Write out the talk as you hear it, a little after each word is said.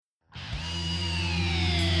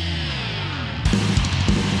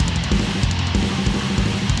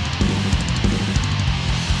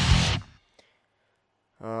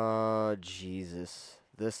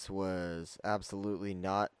This was absolutely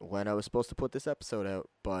not when I was supposed to put this episode out,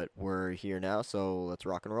 but we're here now, so let's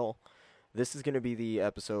rock and roll. This is going to be the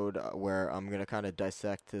episode where I'm going to kind of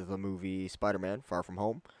dissect the movie Spider-Man: Far From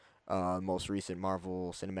Home, most recent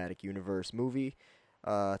Marvel Cinematic Universe movie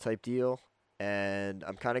type deal, and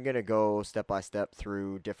I'm kind of going to go step by step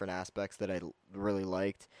through different aspects that really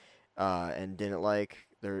liked and didn't like.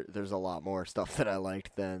 There's a lot more stuff that I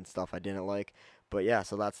liked than stuff I didn't like. But yeah,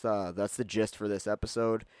 so that's the gist for this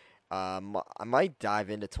episode. I might dive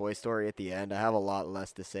into Toy Story at the end. I have a lot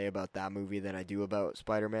less to say about that movie than I do about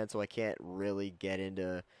Spider-Man, so I can't really get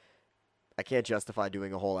into. I can't justify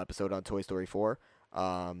doing a whole episode on Toy Story 4.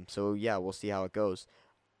 So yeah, we'll see how it goes.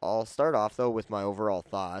 I'll start off though with my overall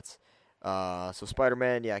thoughts. So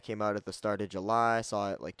Spider-Man, yeah, came out at the start of July. I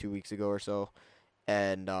saw it like 2 weeks ago or so,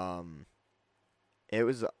 and it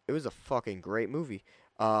was a fucking great movie.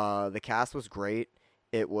 The cast was great.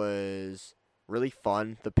 It was really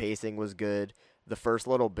fun. The pacing was good. The first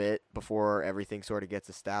little bit before everything sort of gets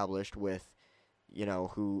established with,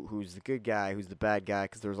 who's the good guy, who's the bad guy,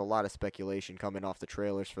 because there was a lot of speculation coming off the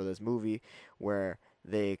trailers for this movie where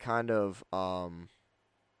they kind of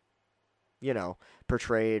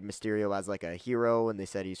portrayed Mysterio as like a hero, and they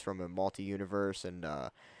said he's from a multi-universe, and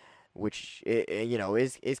which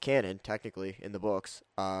is canon technically in the books.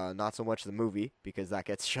 Not so much the movie because that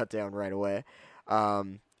gets shut down right away.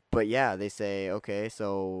 But yeah, they say okay,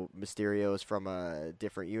 so Mysterio is from a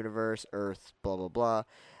different universe, Earth, blah blah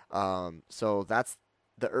blah. So that's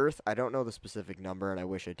the Earth. I don't know the specific number, and I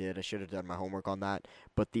wish I did. I should have done my homework on that.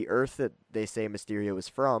 But the Earth that they say Mysterio is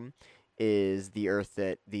from is the Earth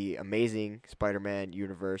that the Amazing Spider-Man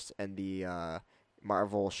universe and the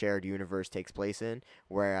Marvel shared universe takes place in,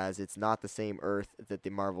 whereas it's not the same Earth that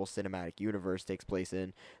the Marvel Cinematic Universe takes place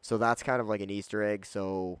in. So that's kind of like an Easter egg.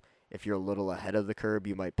 So if you're a little ahead of the curve,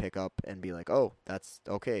 you might pick up and be like, "Oh, that's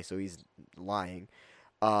okay." So he's lying.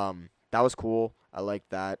 That was cool. I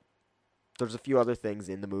liked that. There's a few other things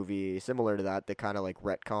in the movie similar to that kind of like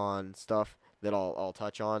retcon stuff that I'll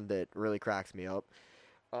touch on that really cracks me up.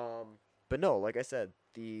 But no, like I said,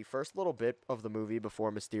 the first little bit of the movie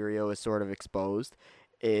before Mysterio is sort of exposed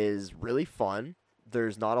is really fun.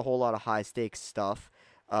 There's not a whole lot of high stakes stuff.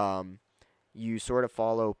 Um, you sort of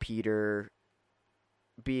follow Peter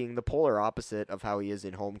being the polar opposite of how he is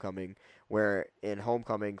in Homecoming, where in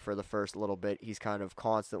Homecoming for the first little bit he's kind of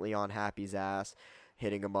constantly on Happy's ass,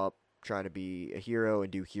 hitting him up, trying to be a hero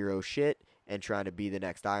and do hero shit, and trying to be the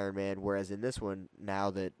next Iron Man. Whereas in this one,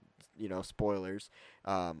 now that spoilers,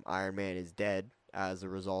 Iron Man is dead as a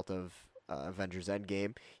result of Avengers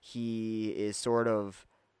Endgame, he is sort of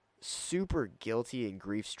super guilty and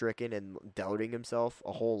grief stricken and doubting himself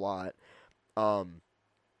a whole lot. Um,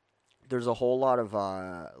 there's a whole lot of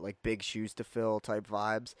like big shoes to fill type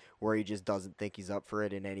vibes where he just doesn't think he's up for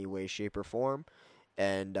it in any way, shape, or form.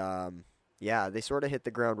 And yeah, they sort of hit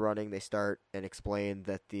the ground running. They start and explain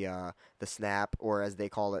that the snap, or as they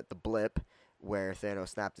call it, the blip, where Thanos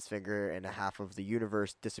snapped his finger and half of the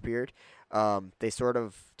universe disappeared. They sort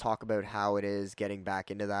of talk about how it is getting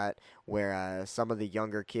back into that, whereas some of the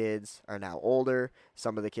younger kids are now older.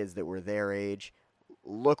 Some of the kids that were their age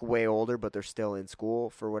look way older, but they're still in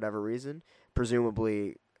school for whatever reason.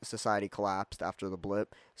 Presumably, society collapsed after the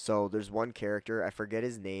blip. So there's one character, I forget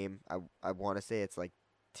his name. I want to say it's like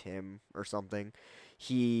Tim or something.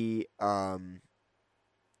 He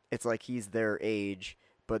it's like he's their age,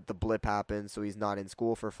 but the blip happens, so he's not in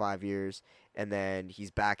school for 5 years, and then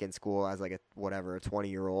he's back in school as like a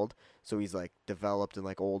 20-year-old. So he's like developed and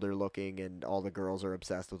like older looking, and all the girls are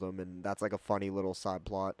obsessed with him, and that's like a funny little side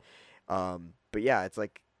plot. But yeah, it's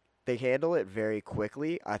like they handle it very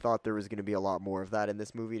quickly. I thought there was going to be a lot more of that in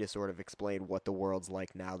this movie to sort of explain what the world's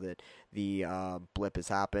like now that the blip has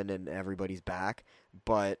happened and everybody's back,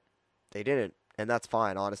 but they didn't, and that's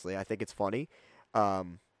fine. Honestly, I think it's funny.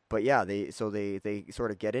 But yeah, they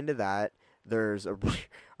sort of get into that. There's a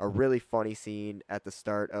really funny scene at the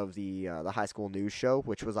start of the high school news show,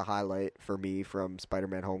 which was a highlight for me from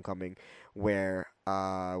Spider-Man: Homecoming, where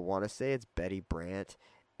I want to say it's Betty Brant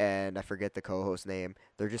and I forget the co-host name.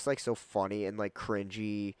 They're just like so funny and like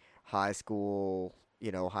cringy high school,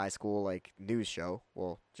 high school like news show.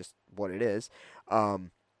 Well, just what it is. But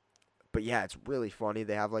yeah, it's really funny.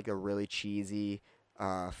 They have like a really cheesy,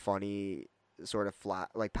 funny sort of flat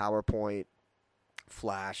like PowerPoint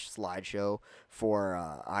flash slideshow for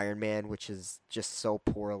Iron Man, which is just so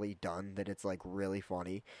poorly done that it's like really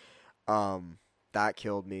funny. That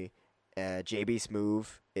killed me. JB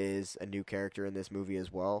Smoove is a new character in this movie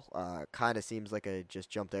as well. Kind of seems like a just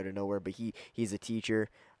jumped out of nowhere, but he's a teacher.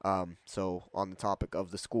 So on the topic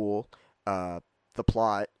of the school, the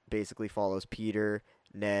plot basically follows Peter,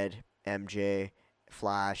 Ned, MJ,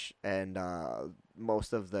 Flash, and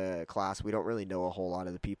most of the class. We don't really know a whole lot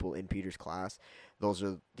of the people in Peter's class. Those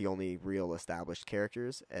are the only real established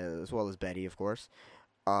characters, as well as Betty, of course.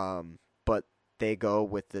 But they go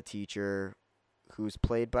with the teacher who's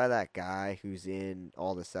played by that guy who's in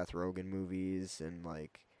all the Seth Rogen movies and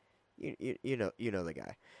like you know the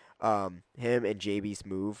guy. Him and JB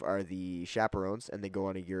Smoove are the chaperones, and they go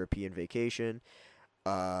on a European vacation.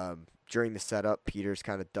 During the setup, Peter's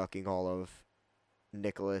kind of ducking all of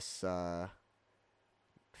Nicholas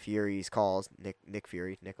Fury's calls. Nick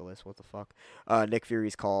Fury, Nicholas, what the fuck? Nick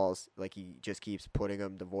Fury's calls, like he just keeps putting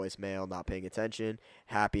him to voicemail, not paying attention.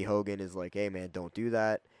 Happy Hogan is like, "Hey man, don't do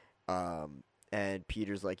that." And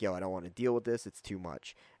Peter's like, "Yo, I don't want to deal with this. It's too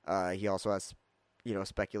much." He also has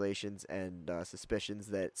speculations and suspicions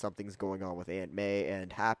that something's going on with Aunt May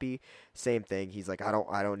and Happy. Same thing. He's like, I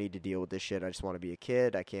don't need to deal with this shit. I just want to be a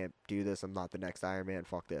kid. I can't do this. I'm not the next Iron Man.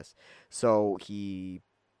 Fuck this. So he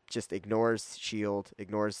just ignores Shield,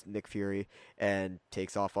 ignores Nick Fury, and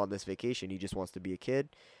takes off on this vacation. He just wants to be a kid,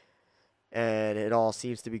 and it all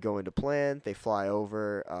seems to be going to plan. They fly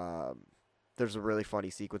over. There's a really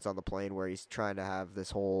funny sequence on the plane where he's trying to have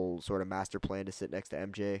this whole sort of master plan to sit next to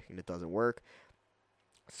MJ, and it doesn't work.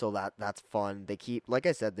 So that's fun. They keep, like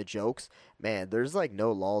I said, the jokes. Man, there's like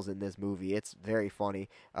no lulls in this movie. It's very funny.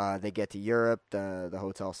 They get to Europe. The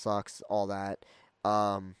hotel sucks. All that.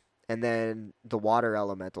 And then the water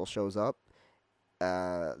elemental shows up.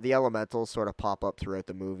 The elementals sort of pop up throughout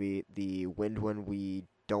the movie. The wind one we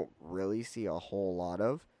don't really see a whole lot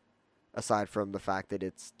of, aside from the fact that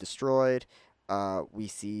it's destroyed. We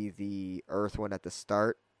see the earth one at the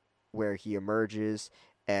start, where he emerges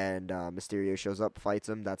and Mysterio shows up, fights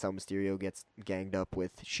him. That's how Mysterio gets ganged up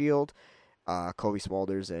with Shield. Kobe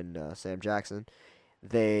Smulders and Sam Jackson.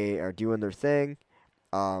 They are doing their thing.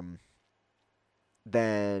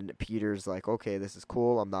 Then Peter's like, okay, this is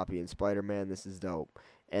cool. I'm not being Spider-Man. This is dope.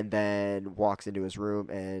 And then walks into his room,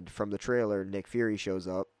 and from the trailer, Nick Fury shows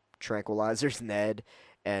up, tranquilizers Ned,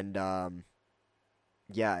 and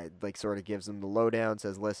yeah, like sort of gives him the lowdown,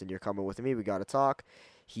 says, listen, you're coming with me. We got to talk.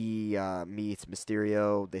 He meets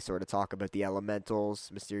Mysterio. They sort of talk about the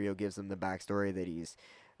elementals. Mysterio gives them the backstory that he's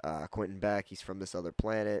Quentin Beck. He's from this other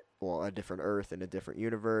planet, well, a different Earth in a different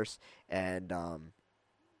universe. And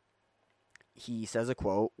he says a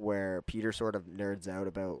quote where Peter sort of nerds out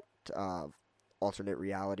about alternate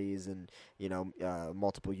realities and,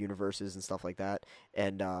 multiple universes and stuff like that.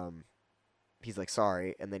 And he's like,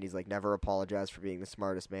 sorry. And then he's like, never apologize for being the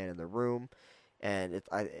smartest man in the room. And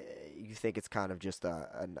you think it's kind of just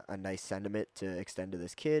a nice sentiment to extend to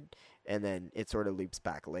this kid, and then it sort of leaps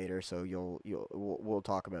back later. So we'll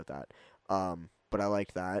talk about that. But I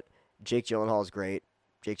liked that. Jake Gyllenhaal is great.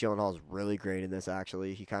 Jake Gyllenhaal is really great in this.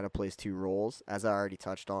 Actually, he kind of plays two roles, as I already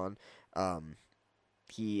touched on.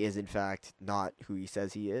 He is in fact not who he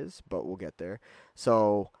says he is, but we'll get there.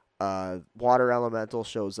 So water elemental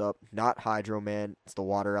shows up, not Hydro Man. It's the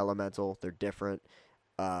water elemental. They're different.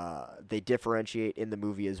 They differentiate in the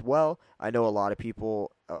movie as well. I know a lot of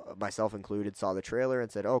people, myself included, saw the trailer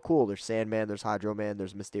and said, oh, cool, there's Sandman, there's Hydro Man,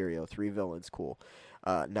 there's Mysterio, 3 villains, cool.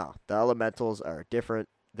 No, the elementals are different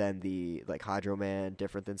than the, like, Hydro Man,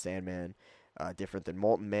 different than Sandman, different than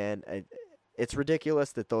Molten Man. It's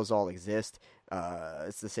ridiculous that those all exist.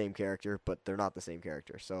 It's the same character, but they're not the same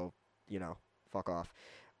character, so, fuck off.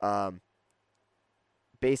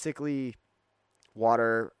 Basically,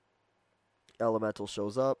 water elemental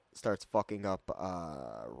shows up, starts fucking up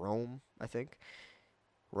Rome, I think.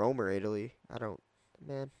 Rome or Italy. I don't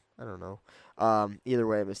know. Either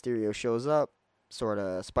way, Mysterio shows up, sort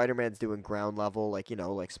of Spider-Man's doing ground level, like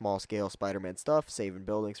small scale Spider-Man stuff, saving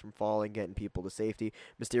buildings from falling, getting people to safety.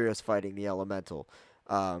 Mysterio's fighting the elemental.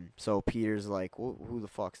 So Peter's like, who the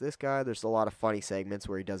fuck's this guy? There's a lot of funny segments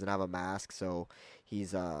where he doesn't have a mask, so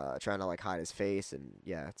he's trying to like hide his face, and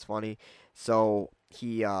yeah, it's funny. So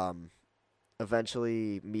he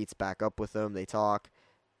eventually meets back up with them. They talk.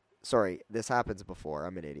 Sorry, this happens before.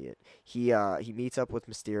 I'm an idiot. He meets up with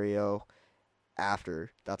Mysterio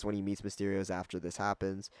after. That's when he meets Mysterio's after this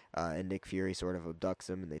happens. And Nick Fury sort of abducts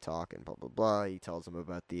him, and they talk and blah blah blah. He tells him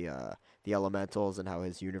about the elementals and how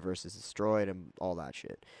his universe is destroyed and all that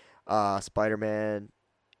shit. Spider-Man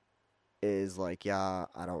is like, yeah,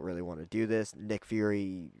 I don't really want to do this. Nick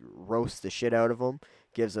Fury roasts the shit out of him,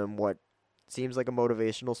 gives him what seems like a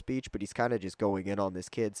motivational speech, but he's kind of just going in on this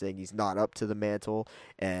kid, saying he's not up to the mantle,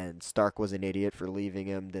 and Stark was an idiot for leaving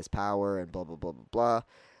him this power, and blah, blah, blah, blah,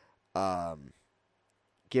 blah.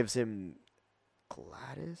 Gives him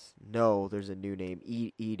Gladys? No, there's a new name.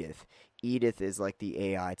 Edith. Edith is like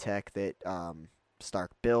the AI tech that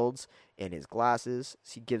Stark builds in his glasses.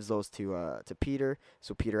 So he gives those to Peter,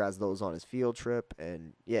 so Peter has those on his field trip,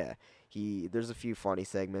 and yeah, there's a few funny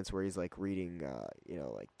segments where he's like reading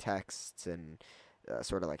like texts and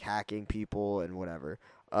sort of like hacking people and whatever.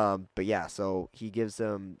 But yeah, so he gives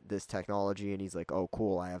them this technology, and he's like, "Oh,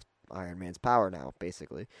 cool! I have Iron Man's power now."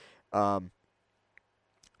 Basically, um,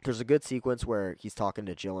 there's a good sequence where he's talking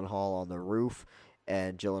to Gyllenhaal on the roof,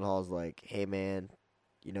 and Gyllenhaal's like, "Hey, man,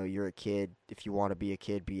 you're a kid. If you want to be a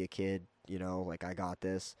kid, be a kid. Like I got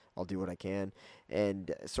this. I'll do what I can."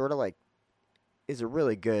 And sort of like is a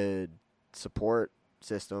really good support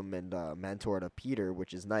system and mentor to Peter,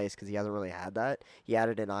 which is nice because he hasn't really had that. He had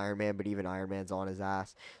it in Iron Man, but even Iron Man's on his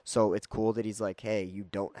ass. So it's cool that he's like, hey, you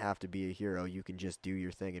don't have to be a hero. You can just do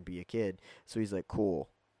your thing and be a kid. So he's like, cool,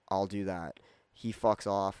 I'll do that. He fucks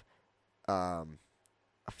off. A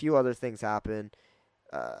few other things happen.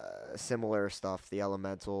 Similar stuff, the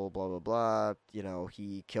elemental, blah blah blah.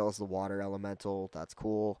 He kills the water elemental. That's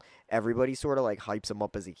cool. Everybody sort of like hypes him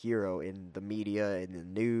up as a hero in the media and the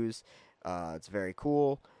news. It's very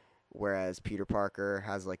cool. Whereas Peter Parker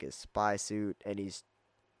has like his spy suit, and he's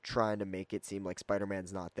trying to make it seem like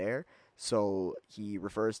Spider-Man's not there. So he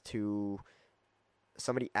refers to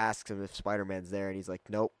somebody asks him if Spider-Man's there, and he's like,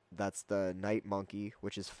 nope, that's the Night Monkey,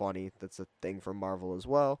 which is funny. That's a thing from Marvel as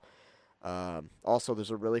well. Also,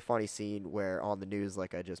 there's a really funny scene where on the news,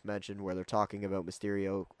 like I just mentioned, where they're talking about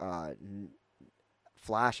Mysterio.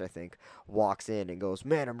 Flash, I think, walks in and goes,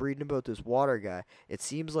 "Man, I'm reading about this water guy. It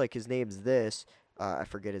seems like his name's this." I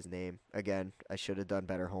forget his name. Again, I should have done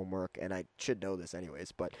better homework, and I should know this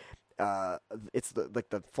anyways. But it's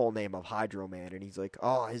the full name of Hydro Man, and he's like,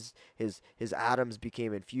 "Oh, his atoms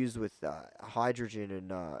became infused with hydrogen,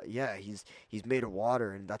 and yeah, he's made of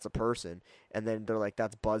water, and that's a person." And then they're like,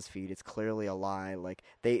 "That's BuzzFeed. It's clearly a lie." Like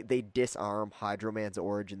they disarm Hydro Man's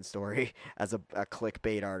origin story as a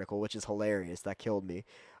clickbait article, which is hilarious. That killed me.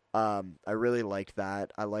 I really liked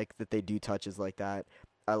that. I like that they do touches like that.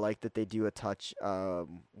 I like that they do a touch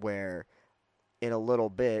where in a little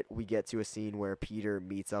bit we get to a scene where Peter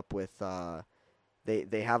meets up with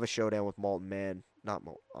they have a showdown with Molten Man. Not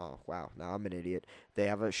oh wow, now I'm an idiot. They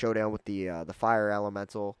have a showdown with the fire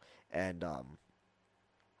elemental, and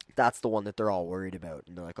that's the one that they're all worried about.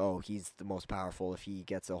 And they're like, "Oh, he's the most powerful. If he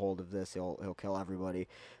gets a hold of this, he'll kill everybody."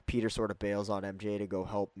 Peter sort of bails on MJ to go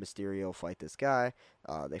help Mysterio fight this guy.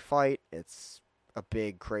 They fight. It's a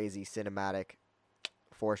big, crazy cinematic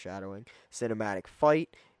foreshadowing cinematic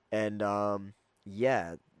fight, and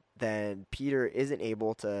yeah, then Peter isn't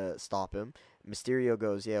able to stop him. Mysterio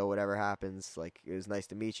goes, "Yeah, whatever happens, like it was nice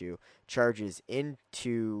to meet you." Charges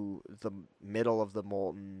into the middle of the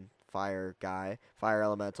molten fire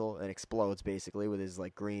elemental, and explodes basically with his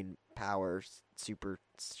like green power super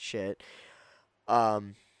shit.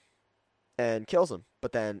 Um and kills him.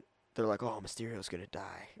 But then they're like, "Oh, Mysterio's going to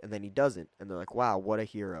die." And then he doesn't. And they're like, "Wow, what a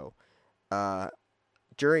hero." Uh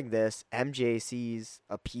During this, MJ sees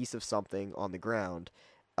a piece of something on the ground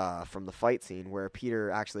from the fight scene where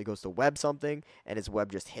Peter actually goes to web something, and his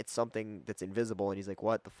web just hits something that's invisible, and he's like,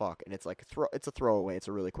 "What the fuck?" And it's like it's a throwaway. It's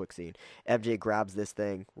a really quick scene. MJ grabs this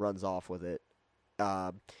thing, runs off with it.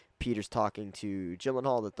 Uh, Peter's talking to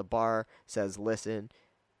Gyllenhaal at the bar, says, "Listen,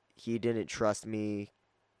 he didn't trust me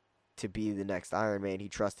to be the next Iron Man. He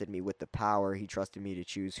trusted me with the power. He trusted me to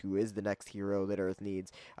choose who is the next hero that Earth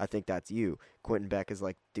needs. I think that's you." Quentin Beck is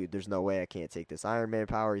like, "Dude, there's no way I can't take this Iron Man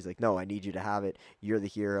power." He's like, "No, I need you to have it. You're the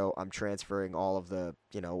hero. I'm transferring all of the,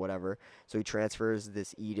 whatever." So he transfers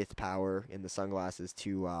this Edith power in the sunglasses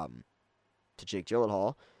to Jake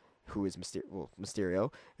Gyllenhaal, who is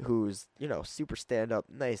Mysterio, who's, super stand up,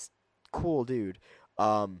 nice, cool dude.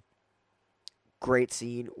 Great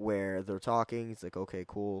scene where they're talking. He's like, "Okay,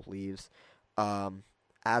 cool," leaves. Um,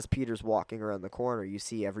 as Peter's walking around the corner, you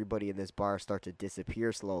see everybody in this bar start to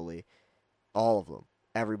disappear slowly. All of them.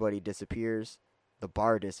 Everybody disappears. The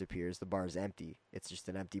bar disappears. The bar's empty. It's just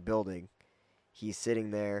an empty building. He's sitting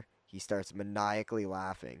there. He starts maniacally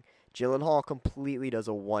laughing. Gyllenhaal completely does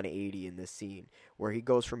a 180 in this scene, where he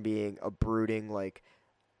goes from being a brooding, like,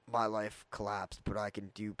 "My life collapsed, but I can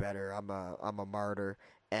do better. I'm a martyr,"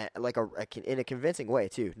 and like in a convincing way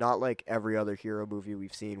too. Not like every other hero movie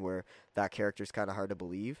we've seen where that character's kind of hard to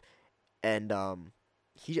believe. And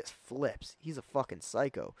he just flips. He's a fucking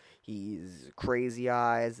psycho. He's crazy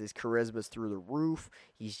eyes. His charisma's through the roof.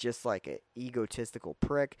 He's just like an egotistical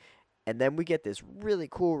prick. And then we get this really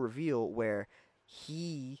cool reveal where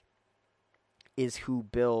he is who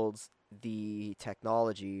builds the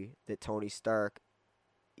technology that Tony Stark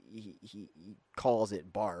he calls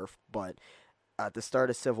it barf, but at the start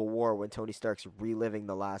of Civil War, when Tony Stark's reliving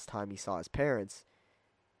the last time he saw his parents,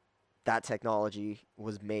 that technology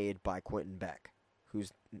was made by Quentin Beck,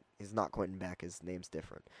 who's is not Quentin Beck, his name's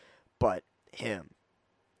different, but him.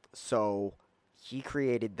 So he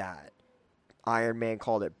created that. Iron Man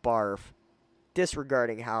called it barf,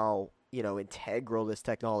 disregarding how integral this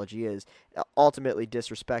technology is, ultimately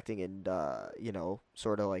disrespecting and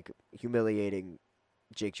sort of like humiliating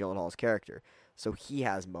Jake Gyllenhaal's character. So he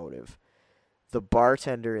has motive. The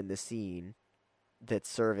bartender in the scene that's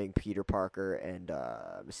serving Peter Parker and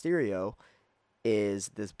Mysterio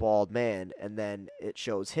is this bald man, and then it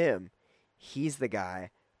shows him. He's the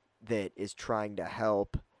guy that is trying to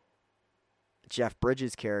help Jeff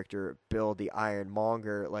Bridges' character build the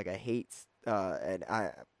Ironmonger, like a hate, and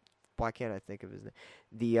I, why can't I think of his name?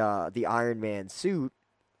 The Iron Man suit,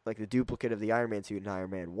 like the duplicate of the Iron Man suit in Iron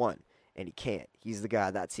Man 1, and he can't. He's the guy,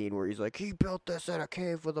 that scene where he's like, he built this in a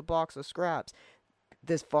cave with a box of scraps.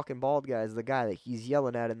 This fucking bald guy is the guy that he's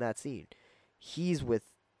yelling at in that scene. He's with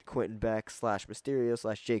Quentin Beck /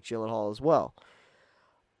 Mysterio / Jake Gyllenhaal as well.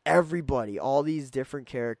 Everybody, all these different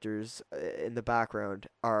characters in the background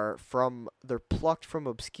they're plucked from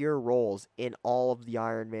obscure roles in all of the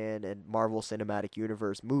Iron Man and Marvel Cinematic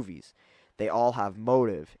Universe movies. They all have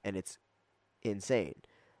motive, and it's insane.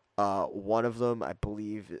 One of them, I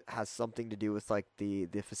believe, has something to do with like the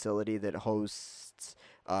facility that hosts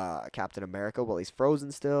Captain America while he's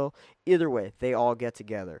frozen still. Either way, they all get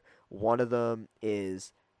together. One of them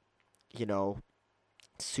is,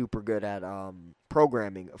 super good at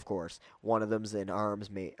programming, of course. One of them's an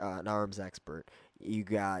arms expert. You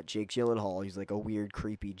got Jake Gyllenhaal. He's like a weird,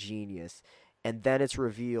 creepy genius. And then it's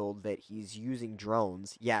revealed that he's using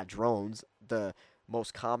drones. Yeah, drones. The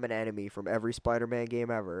most common enemy from every Spider-Man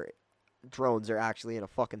game ever. Drones are actually in a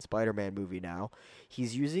fucking Spider-Man movie now.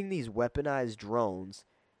 He's using these weaponized drones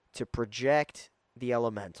to project the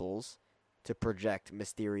elementals, to project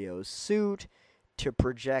Mysterio's suit, to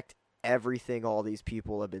project everything all these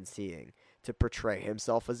people have been seeing, to portray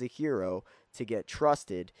himself as a hero, to get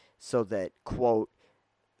trusted so that, quote,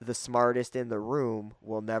 the smartest in the room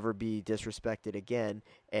will never be disrespected again,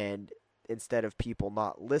 and instead of people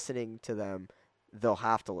not listening to them, they'll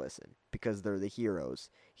have to listen because they're the heroes.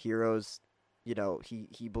 Heroes,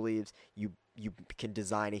 he believes you can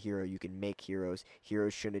design a hero, you can make heroes.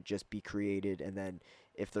 Heroes shouldn't just be created, and then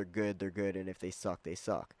if they're good, and if they suck, they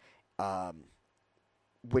suck.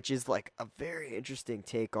 Which is like a very interesting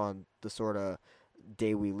take on the sort of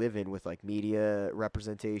day we live in with like media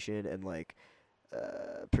representation and like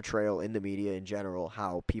portrayal in the media in general,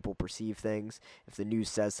 how people perceive things. If the news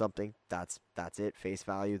says something, that's it, face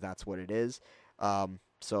value, that's what it is.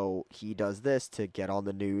 So he does this to get on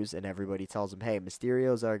the news, and everybody tells him, hey,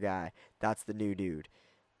 Mysterio's our guy, that's the new dude.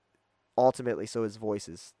 Ultimately, so his voice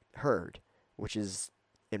is heard, which is,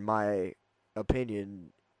 in my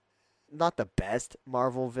opinion, not the best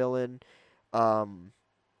Marvel villain,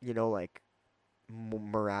 like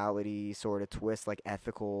morality sort of twist, like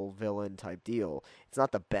ethical villain type deal. It's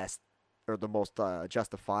not the best or the most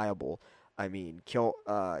justifiable. I mean,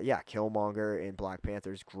 Killmonger in Black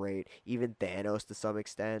Panther is great. Even Thanos to some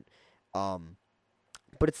extent.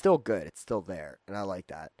 But it's still good. It's still there, and I like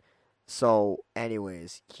that. So,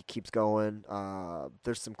 anyways, he keeps going.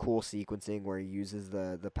 There's some cool sequencing where he uses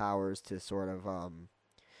the powers to sort of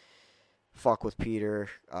fuck with Peter.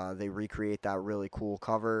 They recreate that really cool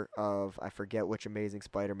cover of, I forget which Amazing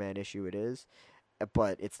Spider-Man issue it is,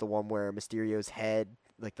 but it's the one where Mysterio's head,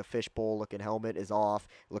 like the fishbowl looking helmet, is off.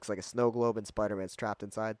 It looks like a snow globe and Spider-Man's trapped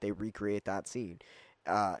inside. They recreate that scene.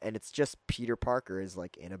 And it's just Peter Parker is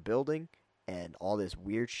like in a building and all this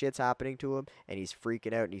weird shit's happening to him, and he's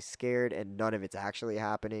freaking out and he's scared, and none of it's actually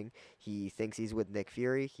happening. He thinks he's with Nick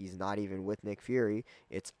Fury. He's not even with Nick Fury.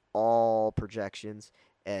 It's all projections.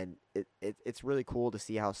 And it's really cool to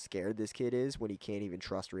see how scared this kid is when he can't even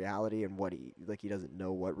trust reality and he doesn't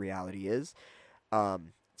know what reality is.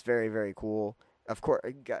 It's very, very cool. Of course,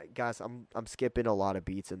 guys, I'm skipping a lot of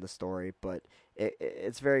beats in the story, but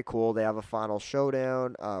it's very cool. They have a final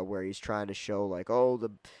showdown where he's trying to show like,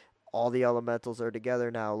 all the elementals are together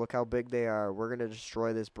now. Look how big they are. We're going to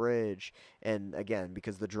destroy this bridge. And again,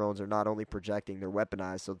 because the drones are not only projecting, they're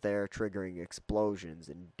weaponized, so they're triggering explosions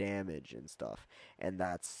and damage and stuff. And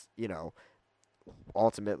that's,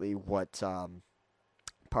 ultimately what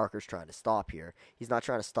Parker's trying to stop here. He's not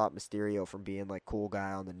trying to stop Mysterio from being like cool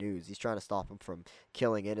guy on the news. He's trying to stop him from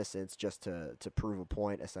killing innocents just to prove a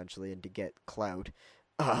point, essentially, and to get clout.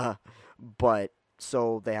 But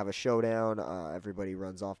so they have a showdown. Everybody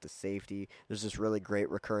runs off to safety. There's this really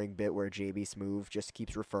great recurring bit where JB Smoove just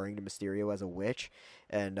keeps referring to Mysterio as a witch,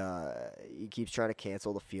 and he keeps trying to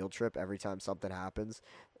cancel the field trip every time something happens.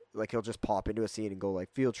 like he'll just pop into a scene and go like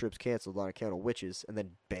field trips canceled on account of witches, and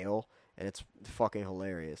then bail, and it's fucking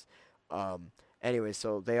hilarious. Um, anyway,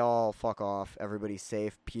 so they all fuck off. Everybody's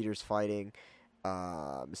safe. Peter's fighting.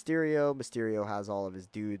 Mysterio. Mysterio has all of his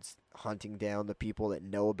dudes hunting down the people that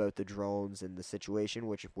know about the drones and the situation,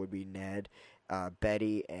 which would be Ned,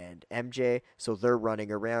 Betty, and MJ. So they're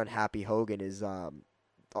running around. Happy Hogan is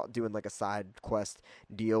doing like a side quest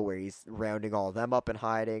deal where he's rounding all of them up and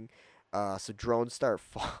hiding. So drones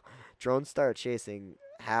start chasing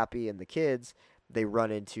Happy and the kids. They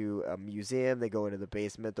run into a museum. They go into the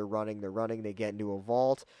basement. They're running. They get into a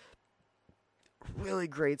vault. Really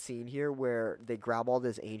great scene here where they grab all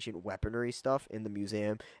this ancient weaponry stuff in the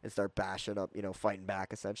museum and start bashing up, fighting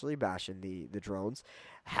back, essentially bashing the drones.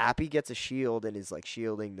 Happy gets a shield and is like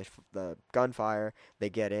shielding the gunfire. They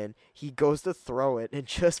get in. He goes to throw it and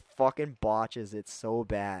just fucking botches it so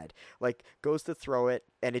bad. Like goes to throw it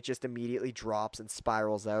and it just immediately drops and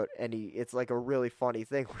spirals out. And it's like a really funny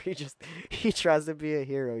thing where he tries to be a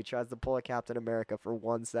hero. He tries to pull a Captain America for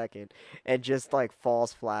 1 second and just like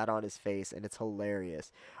falls flat on his face, and it's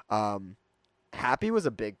hilarious. Happy was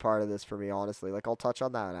a big part of this for me, honestly. Like, I'll touch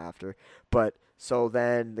on that after. But so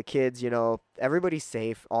then the kids, everybody's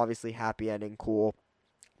safe. Obviously, happy ending, cool.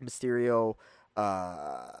 Mysterio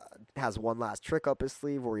has one last trick up his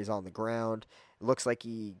sleeve where he's on the ground. It looks like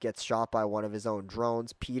he gets shot by one of his own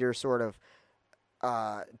drones. Peter sort of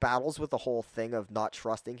battles with the whole thing of not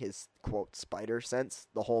trusting his, quote, spider sense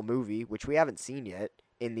the whole movie, which we haven't seen yet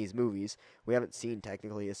in these movies. We haven't seen,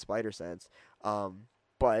 technically, his spider sense.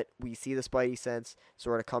 But we see the Spidey sense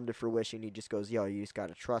sort of come to fruition. He just goes, yo, you just got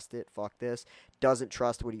to trust it. Fuck this. Doesn't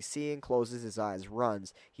trust what he's seeing. Closes his eyes.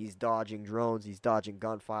 Runs. He's dodging drones. He's dodging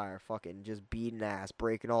gunfire. Fucking just beating ass.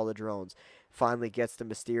 Breaking all the drones. Finally gets to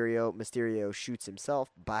Mysterio. Mysterio shoots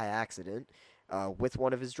himself by accident with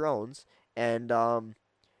one of his drones. And,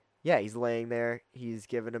 yeah, he's laying there. He's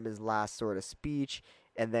giving him his last sort of speech.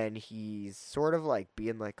 And then he's sort of like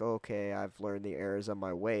being like, okay, I've learned the errors of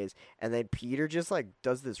my ways. And then Peter just like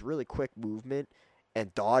does this really quick movement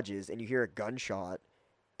and dodges, and you hear a gunshot,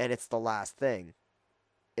 and it's the last thing.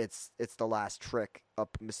 It's the last trick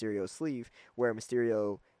up Mysterio's sleeve where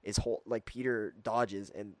Mysterio is like Peter dodges,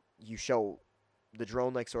 and you show the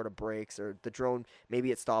drone like sort of breaks, or the drone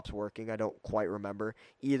maybe it stops working. I don't quite remember.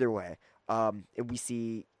 Either way, and we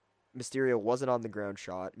see Mysterio wasn't on the ground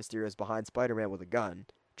shot. Mysterio's behind Spider-Man with a gun,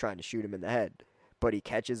 trying to shoot him in the head. But he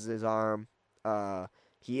catches his arm.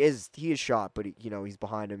 He is shot, but he's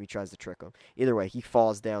behind him. He tries to trick him. Either way, he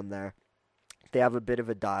falls down there. They have a bit of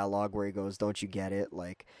a dialogue where he goes, "Don't you get it?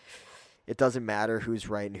 Like, it doesn't matter who's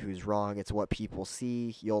right and who's wrong. It's what people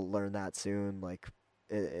see. You'll learn that soon. Like,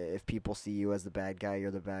 if people see you as the bad guy, you're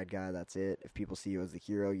the bad guy. That's it. If people see you as the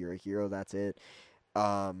hero, you're a hero. That's it."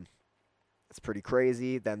 It's pretty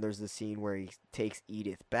crazy. Then there's the scene where he takes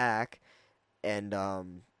Edith back and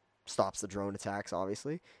stops the drone attacks,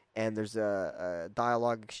 obviously. And there's a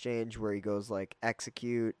dialogue exchange where he goes like,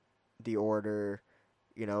 execute the order,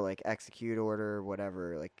 like execute order,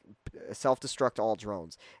 whatever, like self-destruct all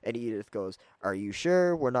drones. And Edith goes, are you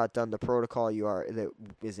sure we're not done the protocol that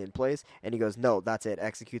is in place? And he goes, no, that's it.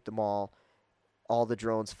 Execute them all. All the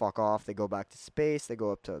drones fuck off. They go back to space. They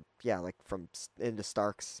go up to, like from into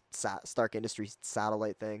Stark Industries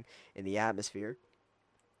satellite thing in the atmosphere.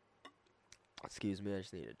 Excuse me, I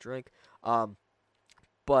just need a drink.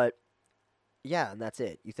 But yeah, and that's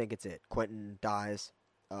it. You think it's it. Quentin dies.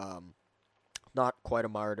 Not quite a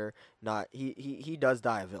martyr. Not he does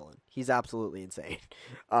die a villain. He's absolutely insane.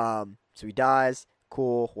 So he dies.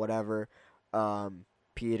 Cool, whatever.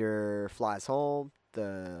 Peter flies home.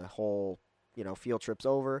 The whole field trip's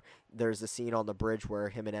over. There's a scene on the bridge where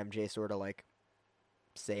him and MJ sort of like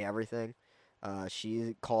say everything.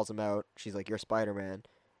 She calls him out. She's like, you're Spider-Man.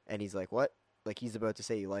 And he's like, what? Like, he's about to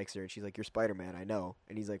say he likes her. And she's like, you're Spider-Man, I know.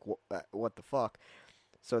 And he's like, what the fuck?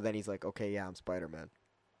 So then he's like, okay, yeah, I'm Spider-Man.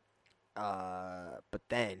 But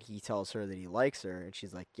then he tells her that he likes her. And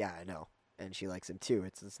she's like, yeah, I know. And she likes him too.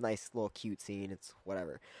 It's this nice little cute scene. It's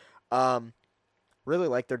whatever. Really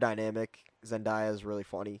like their dynamic. Zendaya is really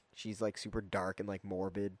funny. She's like super dark and like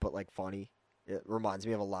morbid, but like funny. It reminds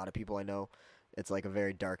me of a lot of people I know. It's like a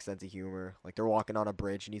very dark sense of humor. Like they're walking on a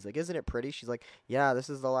bridge and he's like, isn't it pretty? She's like, yeah, this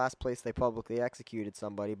is the last place they publicly executed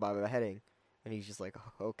somebody by beheading. And he's just like,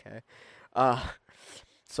 oh, okay.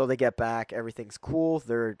 So they get back. Everything's cool.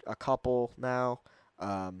 They're a couple now.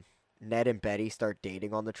 Ned and Betty start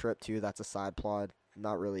dating on the trip too. That's a side plot.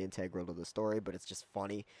 Not really integral to the story, but it's just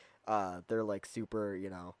funny. They're like super,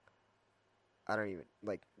 I don't even,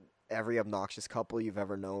 like, every obnoxious couple you've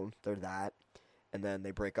ever known, they're that. And then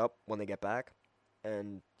they break up when they get back.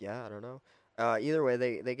 And, yeah, I don't know. Either way,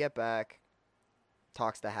 they get back,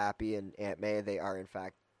 talks to Happy and Aunt May. They are in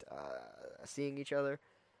fact seeing each other.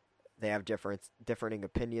 They have differing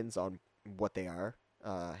opinions on what they are.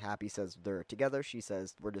 Happy says they're together. She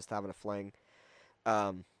says we're just having a fling.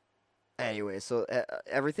 Um, anyway, so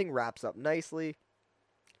everything wraps up nicely.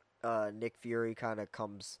 Nick Fury kind of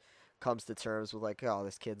comes to terms with like, oh,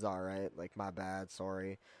 this kid's all right. Like, my bad,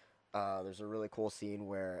 sorry. There's a really cool scene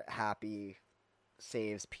where Happy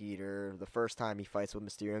saves Peter the first time he fights with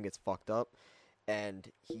Mysterio and gets fucked up.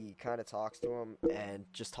 And he kind of talks to him and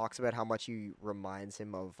just talks about how much he reminds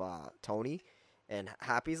him of Tony. And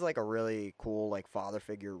Happy's like a really cool like father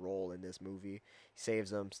figure role in this movie. He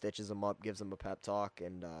saves him, stitches him up, gives him a pep talk,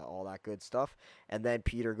 and all that good stuff. And then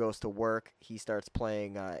Peter goes to work. He starts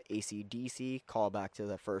playing AC/DC, call back to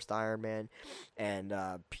the first Iron Man. And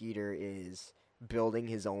Peter is building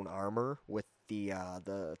his own armor with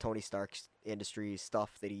the Tony Stark Industries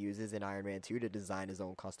stuff that he uses in Iron Man 2 to design his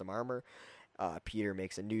own custom armor. Peter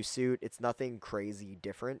makes a new suit. It's nothing crazy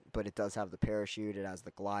different, but it does have the parachute. It has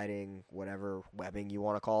the gliding, whatever webbing you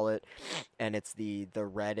want to call it, and it's the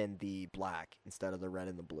red and the black instead of the red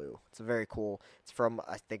and the blue. It's a very cool. It's from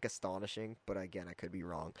I think Astonishing, but again I could be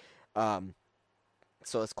wrong.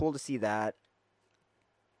 So it's cool to see that.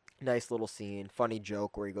 Nice little scene, funny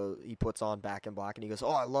joke where he puts on Back in Black and he goes,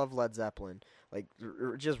 "Oh, I love Led Zeppelin." Like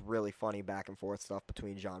just really funny back and forth stuff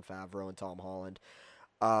between Jon Favreau and Tom Holland.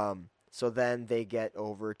 So then they get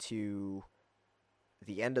over to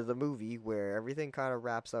the end of the movie where everything kind of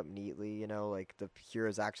wraps up neatly, like the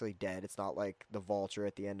hero's actually dead. It's not like the Vulture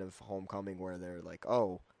at the end of Homecoming where they're like,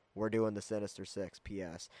 "Oh, we're doing the Sinister Six,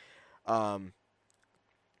 P.S." Um,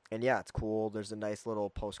 and yeah, it's cool. There's a nice little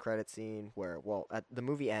post-credit scene where, well, at the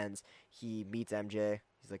movie ends, he meets MJ.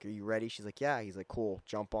 He's like, "Are you ready?" She's like, "Yeah." He's like, "Cool,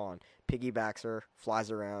 jump on." Piggybacks her,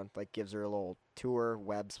 flies around, like gives her a little tour,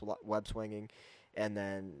 web swinging, and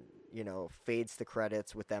then fades to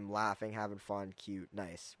credits with them laughing, having fun, cute,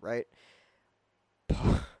 nice, right?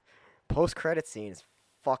 Post credit scene is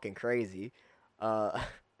fucking crazy. Uh,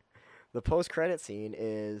 the post credit scene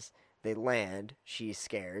is they land. She's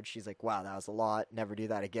scared. She's like, "Wow, that was a lot. Never do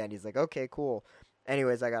that again." He's like, "Okay, cool.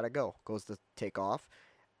 Anyways, I gotta go." Goes to take off.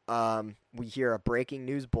 We hear a breaking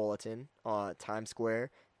news bulletin on Times Square,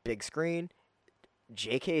 big screen.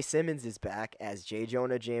 J.K. Simmons is back as J.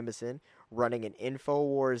 Jonah Jameson, running an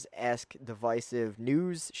InfoWars-esque divisive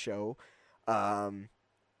news show,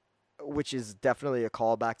 which is definitely a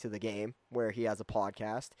callback to the game where he has a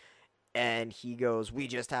podcast. And he goes, we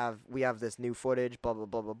have this new footage, blah blah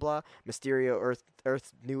blah blah blah. Mysterio,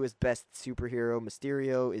 Earth's newest best superhero,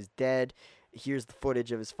 Mysterio is dead. Here's the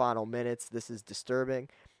footage of his final minutes. This is disturbing.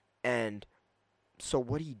 And so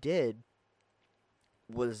what he did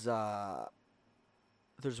was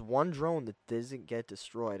there's one drone that doesn't get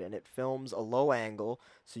destroyed, and it films a low angle,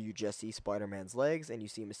 so you just see Spider-Man's legs, and you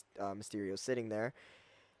see Mysterio sitting there.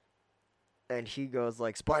 And he goes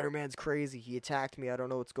like, "Spider-Man's crazy. He attacked me. I don't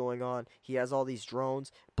know what's going on. He has all these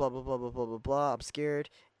drones. Blah blah blah blah blah blah blah. I'm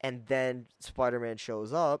scared." And then Spider-Man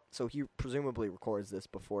shows up. So he presumably records this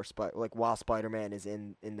before while Spider-Man is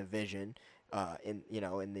in the vision, in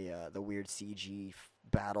the weird CG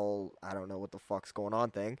battle. I don't know what the fuck's going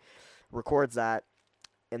on thing. Records that,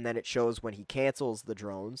 and then it shows when he cancels the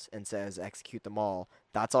drones and says execute them all.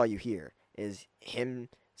 That's all you hear is him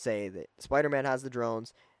say that Spider-Man has the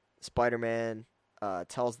drones. Spider-Man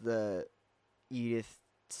tells the Edith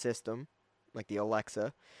system, like the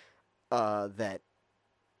Alexa, that,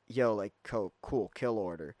 "Yo, like, cool, kill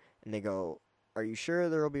order." And they go, "Are you sure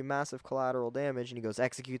there will be massive collateral damage?" And he goes,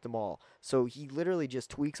 "Execute them all." So he literally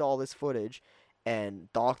just tweaks all this footage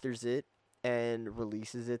and doctors it and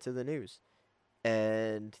releases it to the news.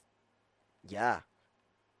 And yeah.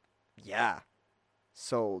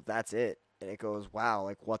 So that's it. And it goes, wow,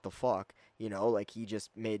 like, what the fuck? Like, he just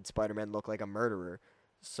made Spider-Man look like a murderer.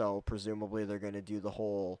 So presumably they're going to do the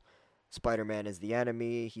whole Spider-Man is the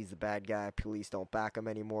enemy, he's the bad guy, police don't back him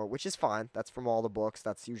anymore, which is fine. That's from all the books.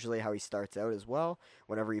 That's usually how he starts out as well.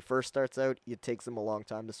 Whenever he first starts out, it takes him a long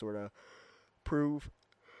time to sort of prove,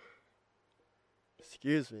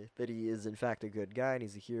 that he is in fact a good guy and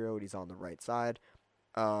he's a hero and he's on the right side.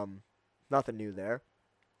 Nothing new there.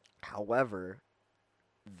 However,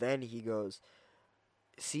 then he goes,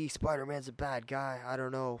 "See, Spider-Man's a bad guy. I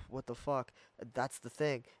don't know what the fuck." That's the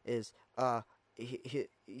thing is,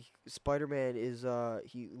 Spider-Man is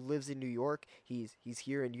he lives in New York. He's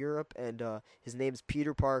here in Europe, and his name's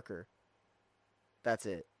Peter Parker. That's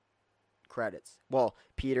it. Credits. Well,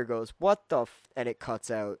 Peter goes, "What the and it cuts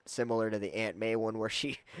out, similar to the Aunt May one where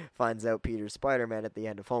she finds out Peter's Spider-Man at the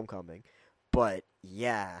end of Homecoming. But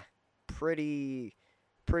yeah, pretty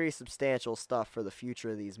pretty substantial stuff for the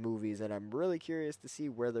future of these movies, and I'm really curious to see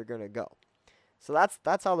where they're gonna go. So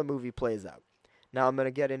that's how the movie plays out. Now I'm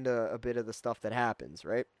gonna get into a bit of the stuff that happens,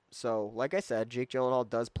 right? So, like I said, Jake Gyllenhaal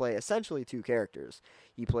does play essentially two characters.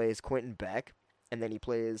 He plays Quentin Beck, and then he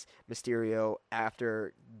plays Mysterio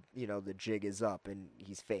after the jig is up and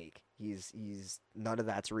he's fake. He's none of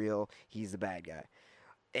that's real. He's the bad guy,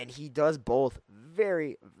 and he does both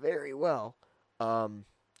very very well.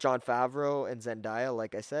 John Favreau and Zendaya,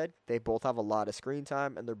 like I said, they both have a lot of screen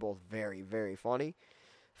time, and they're both very very funny.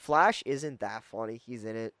 Flash isn't that funny. He's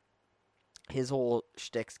in it. His whole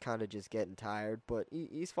shtick's kind of just getting tired, but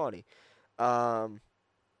he's funny. Um,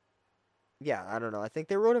 yeah, I don't know. I think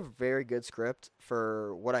they wrote a very good script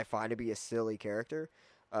for what I find to be a silly character.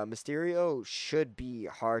 Mysterio should be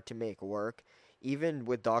hard to make work, even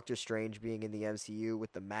with Doctor Strange being in the MCU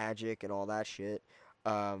with the magic and all that shit.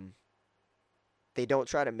 Um, they don't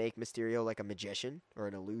try to make Mysterio like a magician or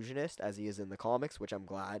an illusionist as he is in the comics, which I'm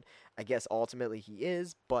glad. I guess ultimately he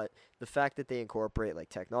is, but the fact that they incorporate like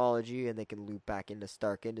technology and they can loop back into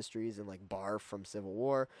Stark Industries and like Barf from Civil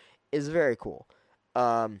War is very cool.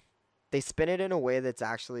 Um, they spin it in a way that's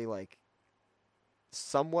actually like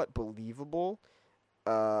somewhat believable.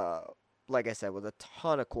 Uh, like I said, with a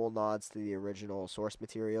ton of cool nods to the original source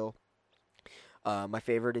material. My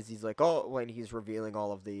favorite is he's like, oh, when he's revealing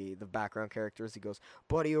all of the background characters, he goes,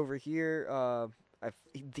 buddy over here.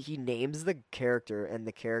 He names the character, and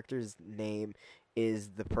the character's name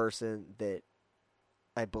is the person that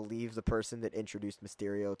I believe the person that introduced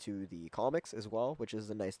Mysterio to the comics as well, which is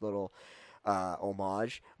a nice little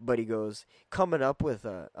homage. But he goes, coming up with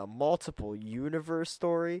a multiple universe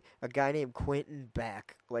story, a guy named Quentin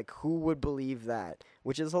Beck. Like, who would believe that?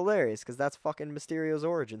 Which is hilarious, because that's fucking Mysterio's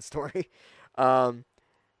origin story. um,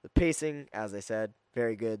 the pacing, as I said,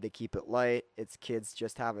 very good. They keep it light. It's kids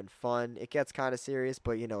just having fun. It gets kind of serious,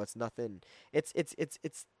 but it's nothing.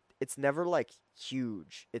 It's never like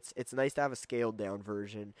huge. It's nice to have a scaled down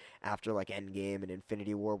version after like Endgame and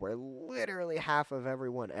Infinity War, where literally half of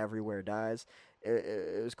everyone everywhere dies.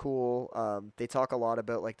 It was cool. They talk a lot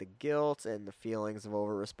about like the guilt and the feelings of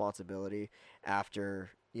over responsibility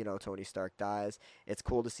after Tony Stark dies. It's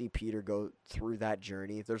cool to see Peter go through that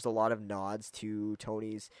journey. There's a lot of nods to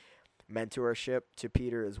Tony's mentorship to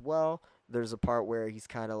Peter as well. There's a part where he's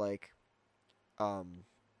kind of like um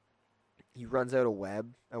he runs out of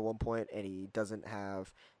web at one point, and he doesn't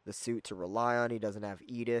have the suit to rely on. He doesn't have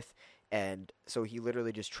Edith, and so he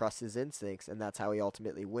literally just trusts his instincts, and that's how he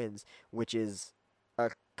ultimately wins, which is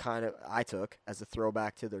a kind of I took as a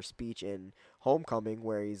throwback to their speech in Homecoming,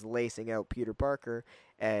 where he's lacing out Peter Parker,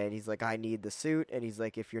 and he's like, I need the suit, and he's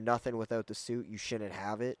like, if you're nothing without the suit, you shouldn't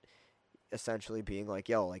have it, essentially being like,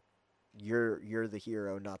 yo, like, you're the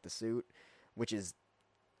hero, not the suit, which is,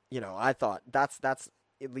 I thought that's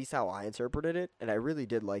at least how I interpreted it, and I really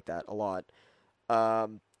did like that a lot.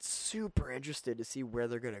 Super interested to see where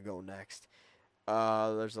they're gonna go next.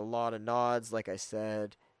 There's a lot of nods, like I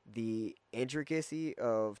said. The intricacy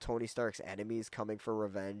of Tony Stark's enemies coming for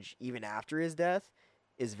revenge, even after his death,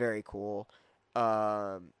 is very cool.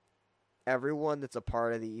 Um, Everyone that's a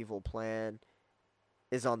part of the evil plan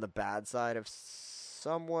is on the bad side of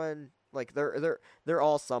someone. Like they're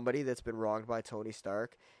all somebody that's been wronged by Tony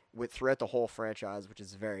Stark with throughout the whole franchise, which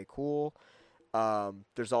is very cool.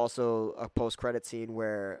 There's also a post-credit scene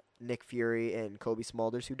where Nick Fury and Kobe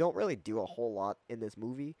Smulders, who don't really do a whole lot in this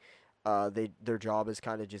movie, their job is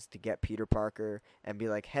kind of just to get Peter Parker and be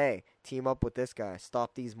like, hey, team up with this guy,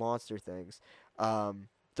 stop these monster things.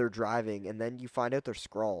 They're driving, and then you find out they're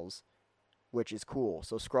Skrulls, which is cool.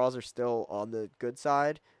 So Skrulls are still on the good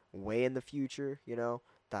side, way in the future,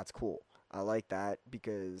 That's cool. I like that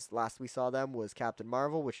because last we saw them was Captain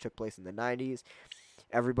Marvel, which took place in the 90s.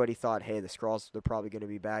 Everybody thought, hey, the Skrulls, they're probably going to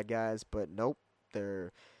be bad guys, but nope.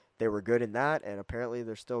 They were good in that, and apparently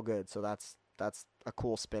they're still good. So that's a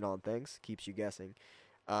cool spin on things. Keeps you guessing.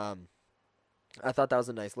 I thought that was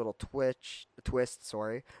a nice little twist,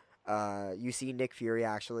 sorry. You see Nick Fury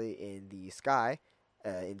actually in the sky,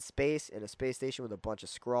 in space, in a space station with a bunch of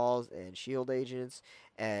Skrulls and S.H.I.E.L.D. agents,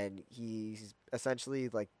 and he's essentially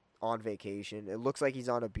like on vacation. It looks like he's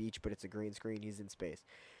on a beach, but it's a green screen. He's in space.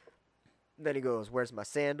 Then he goes, where's my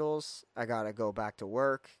sandals? I gotta go back to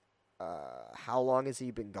work. How long has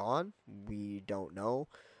he been gone? We don't know.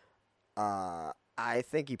 I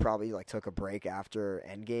think he probably like took a break after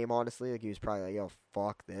Endgame, honestly. Like he was probably like, yo,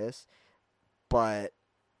 fuck this. But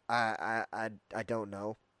I don't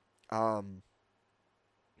know. Um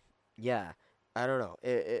yeah, I don't know.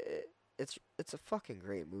 It's a fucking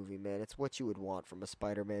great movie, man. It's what you would want from a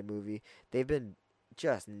Spider-Man movie. They've been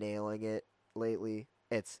just nailing it lately.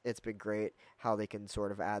 It's been great how they can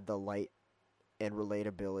sort of add the light and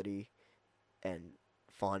relatability and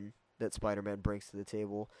fun that Spider-Man brings to the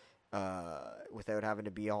table, without having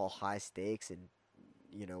to be all high stakes and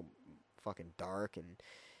you know fucking dark and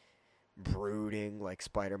brooding like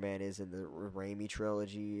Spider-Man is in the Raimi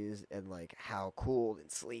trilogies, and like how cool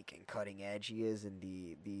and sleek and cutting edge he is in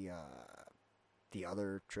the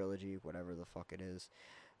other trilogy, whatever the fuck it is.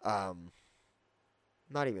 Um,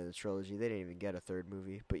 Not even the trilogy. They didn't even get a third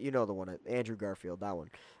movie, but you know the one, Andrew Garfield, that one.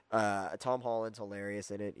 Tom Holland's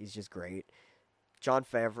hilarious in it. He's just great. John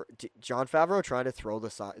Favreau trying to throw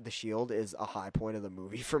the shield is a high point of the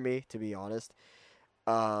movie for me, to be honest.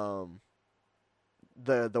 Um,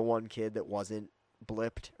 the one kid that wasn't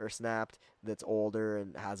blipped or snapped, that's older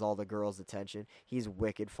and has all the girls' attention. He's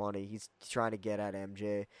wicked funny. He's trying to get at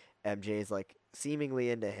MJ. MJ's like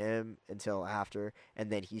seemingly into him until after,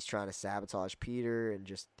 and then he's trying to sabotage Peter and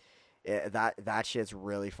just that shit's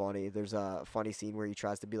really funny. There's a funny scene where he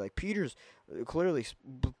tries to be like Peter's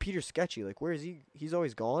sketchy. Like where is he? He's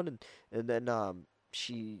always gone. And then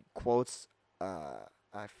she quotes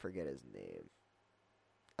I forget his name.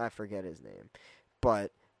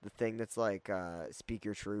 But the thing that's like, speak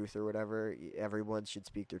your truth or whatever, everyone should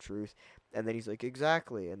speak their truth. And then he's like,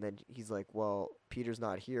 exactly. And then he's like, well, Peter's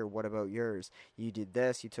not here. What about yours? You did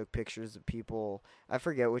this. You took pictures of people. I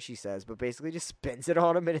forget what she says, but basically just spins it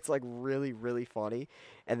on him. And it's like really, really funny.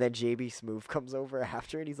 And then JB Smoove comes over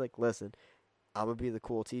after and he's like, listen, I'm going to be the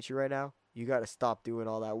cool teacher right now. You got to stop doing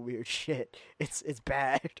all that weird shit. It's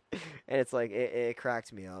bad. And it's like, it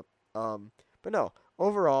cracks me up. But no,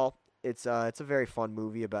 overall, it's a very fun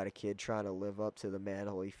movie about a kid trying to live up to the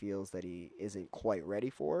mantle he feels that he isn't quite ready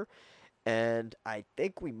for. And I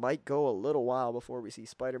think we might go a little while before we see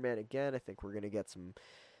Spider-Man again. I think we're going to get some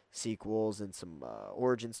sequels and some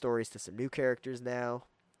origin stories to some new characters now.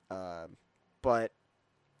 But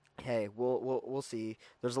hey, we'll see.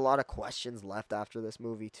 There's a lot of questions left after this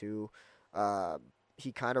movie too.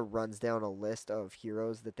 He kind of runs down a list of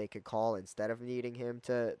heroes that they could call instead of needing him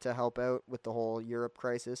to help out with the whole Europe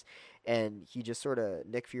crisis. And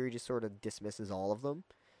Nick Fury just sort of dismisses all of them.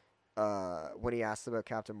 When he asks about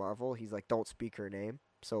Captain Marvel, he's like, don't speak her name.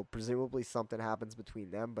 So presumably something happens between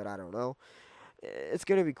them, but I don't know. It's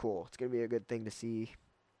going to be cool. It's going to be a good thing to see.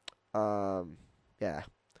 Yeah.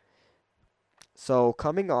 So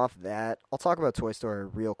coming off that, I'll talk about Toy Story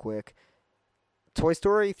real quick. Toy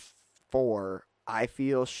Story 4, I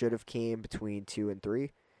feel, should have came between 2 and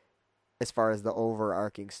 3 as far as the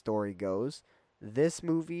overarching story goes. This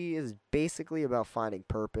movie is basically about finding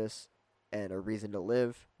purpose and a reason to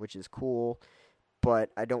live, which is cool, but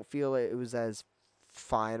I don't feel it was as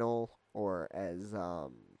final or as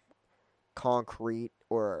concrete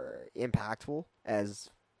or impactful as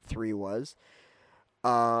 3 was.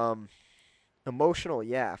 Emotional,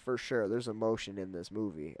 yeah, for sure. There's emotion in this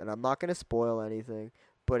movie, and I'm not going to spoil anything,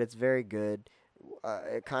 but it's very good.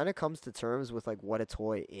 It kind of comes to terms with like what a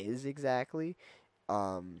toy is exactly.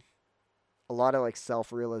 A lot of like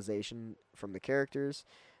self-realization from the characters,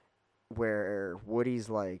 where Woody's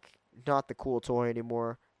like not the cool toy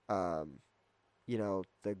anymore. The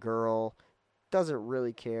girl doesn't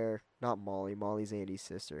really care. Not Molly. Molly's Andy's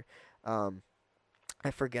sister.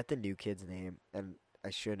 I forget the new kid's name, and I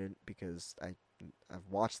shouldn't because I've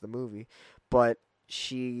watched the movie, but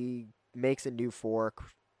she makes a new fork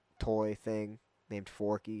toy thing named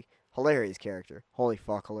Forky. Hilarious character. Holy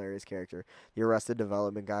fuck, hilarious character. The Arrested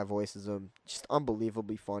Development guy voices him. Just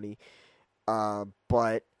unbelievably funny.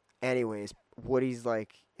 But anyways, Woody's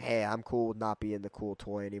like, hey, I'm cool with not being the cool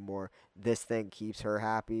toy anymore. This thing keeps her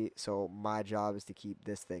happy, so my job is to keep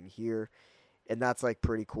this thing here. And that's like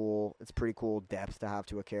pretty cool. It's pretty cool depth to have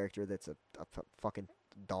to a character that's a fucking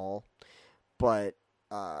doll. But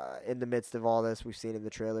in the midst of all this, we've seen in the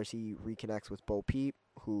trailers he reconnects with Bo Peep,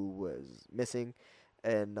 who was missing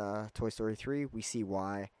in Toy Story 3. We see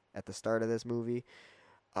why at the start of this movie.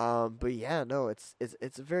 But yeah, no, it's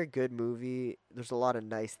a very good movie. There's a lot of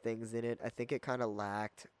nice things in it. I think it kind of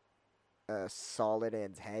lacked a solid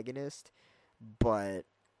antagonist, but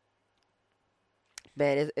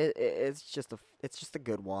man, it's just a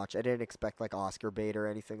good watch. I didn't expect like Oscar bait or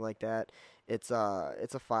anything like that. It's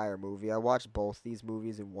a fire movie. I watched both these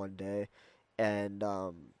movies in one day, and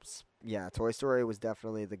yeah, Toy Story was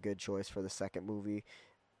definitely the good choice for the second movie.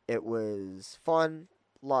 It was fun.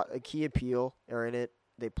 A Key and Peele are in it.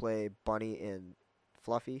 They play Bunny and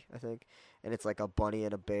Fluffy, I think, and it's like a bunny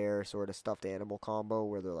and a bear sort of stuffed animal combo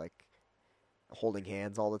where they're like holding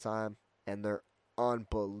hands all the time, and they're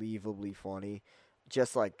unbelievably funny.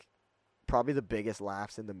 Just like probably the biggest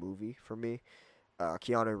laughs in the movie for me.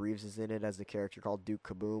 Keanu Reeves is in it as a character called Duke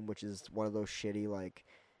Kaboom, which is one of those shitty like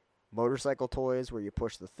motorcycle toys where you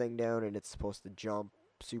push the thing down and it's supposed to jump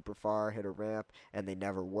super far, hit a ramp, and they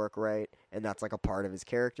never work right, and that's like a part of his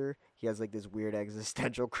character. He has like this weird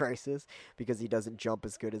existential crisis because he doesn't jump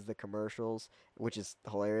as good as the commercials, which is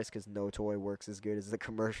hilarious because no toy works as good as the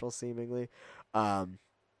commercials seemingly.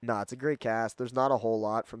 No, it's a great cast. There's not a whole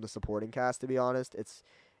lot from the supporting cast, to be honest.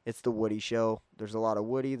 It's the Woody show. There's a lot of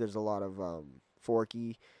Woody. There's a lot of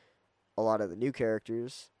Forky, a lot of the new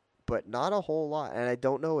characters, but not a whole lot. And I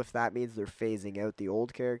don't know if that means they're phasing out the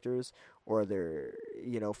old characters or they're,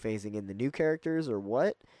 phasing in the new characters or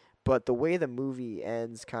what. But the way the movie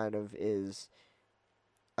ends kind of is,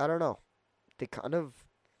 I don't know. They kind of,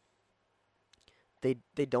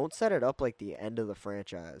 they don't set it up like the end of the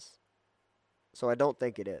franchise. So I don't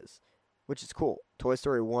think it is, which is cool. Toy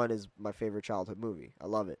Story 1 is my favorite childhood movie. I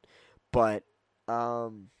love it. But,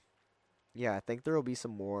 yeah, I think there will be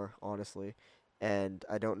some more, honestly. And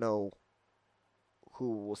I don't know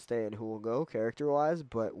who will stay and who will go character-wise,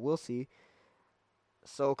 but we'll see.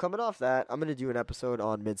 So coming off that, I'm going to do an episode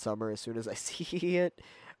on Midsummer as soon as I see it.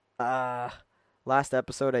 Last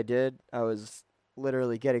episode I did, I was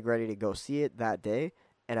literally getting ready to go see it that day,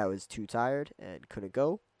 and I was too tired and couldn't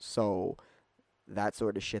go. So that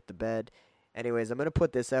sort of shit the bed. Anyways, I'm going to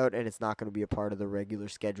put this out, and it's not going to be a part of the regular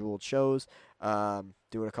scheduled shows.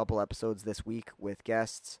 Doing a couple episodes this week with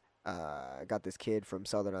guests. I got this kid from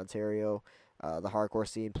Southern Ontario. The hardcore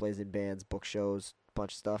scene, plays in bands, book shows,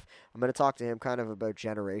 bunch of stuff. I'm going to talk to him kind of about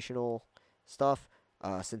generational stuff,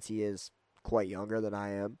 since he is quite younger than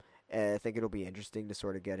I am. And I think it'll be interesting to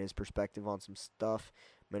sort of get his perspective on some stuff.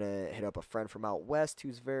 I'm going to hit up a friend from out west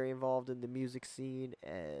who's very involved in the music scene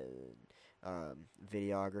and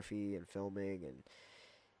videography and filming, and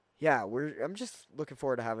yeah, I'm just looking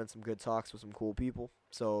forward to having some good talks with some cool people.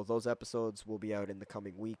 So those episodes will be out in the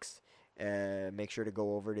coming weeks. Make sure to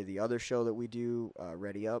go over to the other show that we do,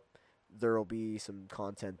 Ready Up. There will be some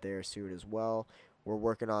content there soon as well. We're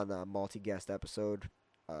working on a multi-guest episode.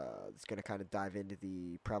 It's going to kind of dive into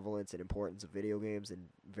the prevalence and importance of video games in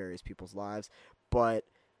various people's lives, but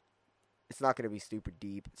it's not going to be stupid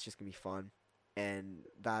deep. It's just going to be fun. And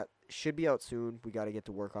that should be out soon. We got to get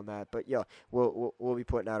to work on that. But yeah, we'll be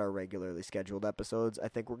putting out our regularly scheduled episodes. I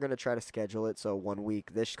think we're going to try to schedule it so 1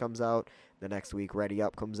 week this comes out, the next week Ready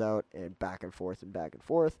Up comes out, and back and forth and back and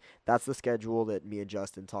forth. That's the schedule that me and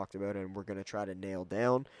Justin talked about, and we're going to try to nail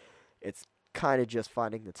down. It's kind of just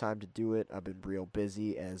finding the time to do it. I've been real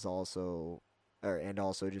busy and also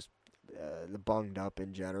just bunged up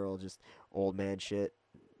in general, just old man shit.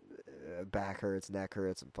 Back hurts, neck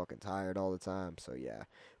hurts, I'm fucking tired all the time, so yeah.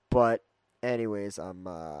 But anyways, I'm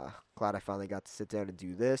glad I finally got to sit down and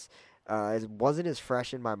do this. It wasn't as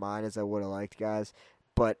fresh in my mind as I would have liked, guys,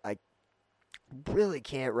 but I really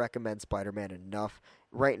can't recommend Spider-Man enough.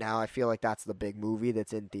 Right now, I feel like that's the big movie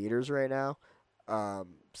that's in theaters right now.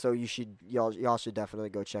 So y'all should definitely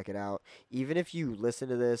go check it out. Even if you listen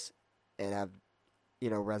to this and have,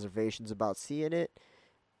 reservations about seeing it,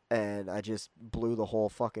 and I just blew the whole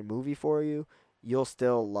fucking movie for you, you'll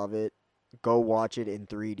still love it. Go watch it in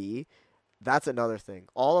 3D. That's another thing.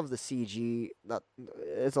 All of the CG,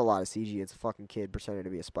 it's a lot of CG. It's a fucking kid pretending to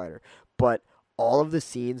be a spider. But all of the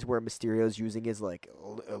scenes where Mysterio's using his, like,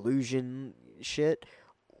 illusion shit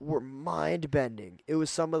were mind-bending. It was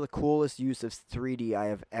some of the coolest use of 3D I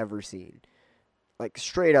have ever seen. Like,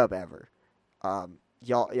 straight up ever.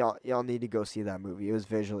 Y'all need to go see that movie. It was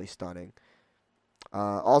visually stunning.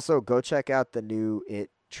 Also, go check out the new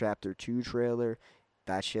It Chapter 2 trailer.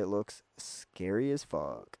 That shit looks scary as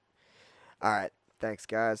fuck. Alright, thanks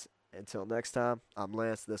guys. Until next time, I'm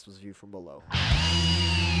Lance. This was View from Below.